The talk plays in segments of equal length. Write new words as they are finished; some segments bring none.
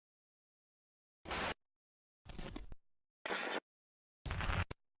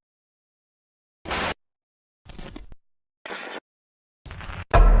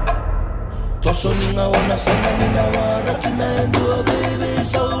Soninga ona sana nina wara kina endua baby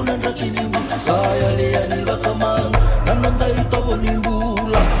sauna rakini saya liani bakamang nanonda itobo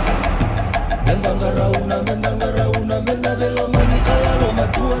nimbula mendangarauna mendabelo manikaya lo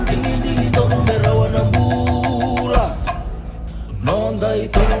matuan dingin dono merawana mbula nonda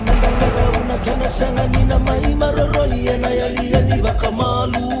itobo mendangarauna kana sanga nina mai maroroi ena yaliani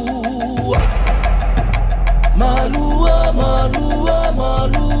bakamalua malua malua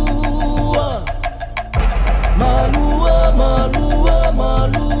malua malua malua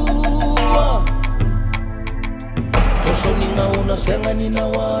malua Tosoninga una senga nina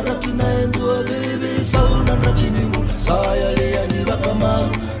wara kina endua baby sauna rakini saya liani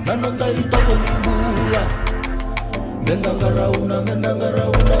bakamalu nanonda itobo nimbula mendangarauna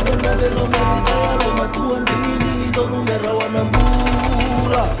mendabelo manikaya lo matuan dingini dono merawana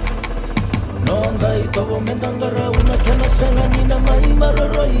mbula nonda itobo mendangarauna kana senga nina mai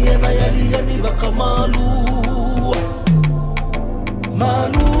maroroi ena yaliani bakamalua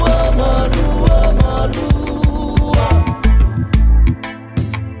malua malua malua malua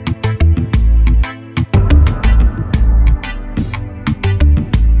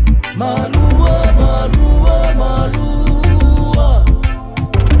malua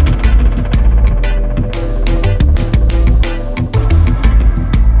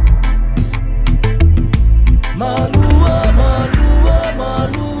malua malua malua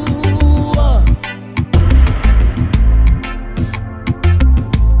malua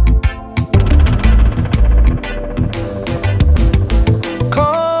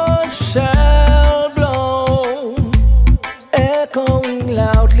conch shall blow echoing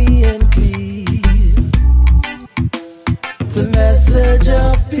loudly and clear the message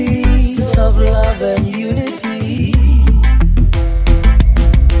of peace, of love and unity.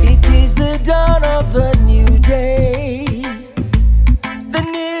 It is the dawn of the new day. The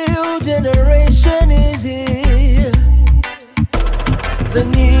new generation is here. The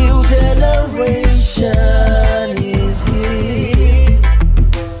new generation is here.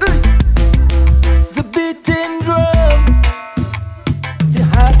 The beating drum, the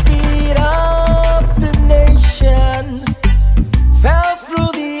heartbeat of the nation, fell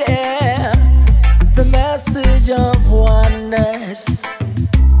through the air, the message of oneness.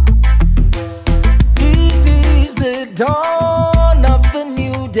 It is the dawn of the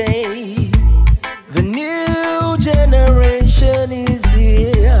new day. The new generation is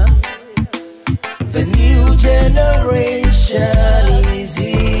here. The new generation is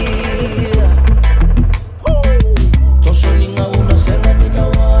here. Tosoninga una senga nina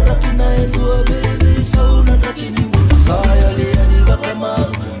wara kina endua baby sauna rakini saya liani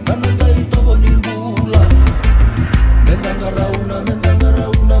bakamalu nanonda itobo nimbula mendangarauna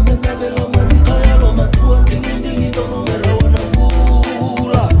mendabelo manikaya lo matuan dingin dono merawana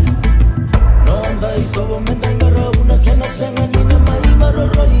mbula nonda itobo mendangarauna kana senga nina mai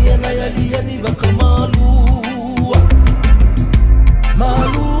maroroi ena yaliani bakamalua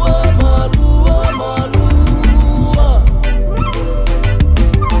malua malua malua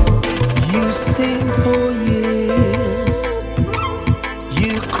you sing for years,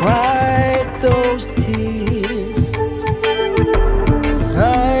 you cried those tears,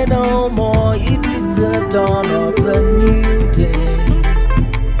 sigh no more, it is the dawn of the new day.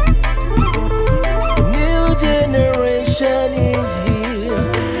 The new generation is here,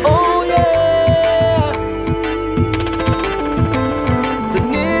 oh yeah. The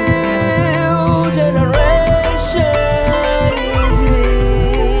new generation is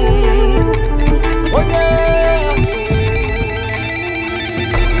here, oh yeah.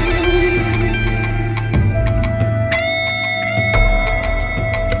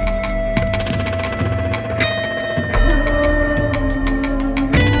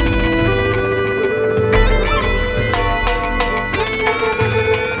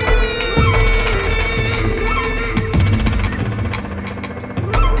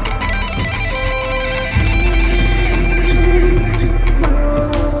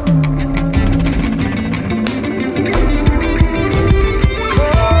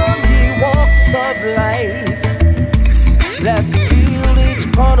 Come ye walks of life, let's build each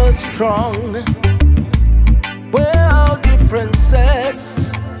corner strong.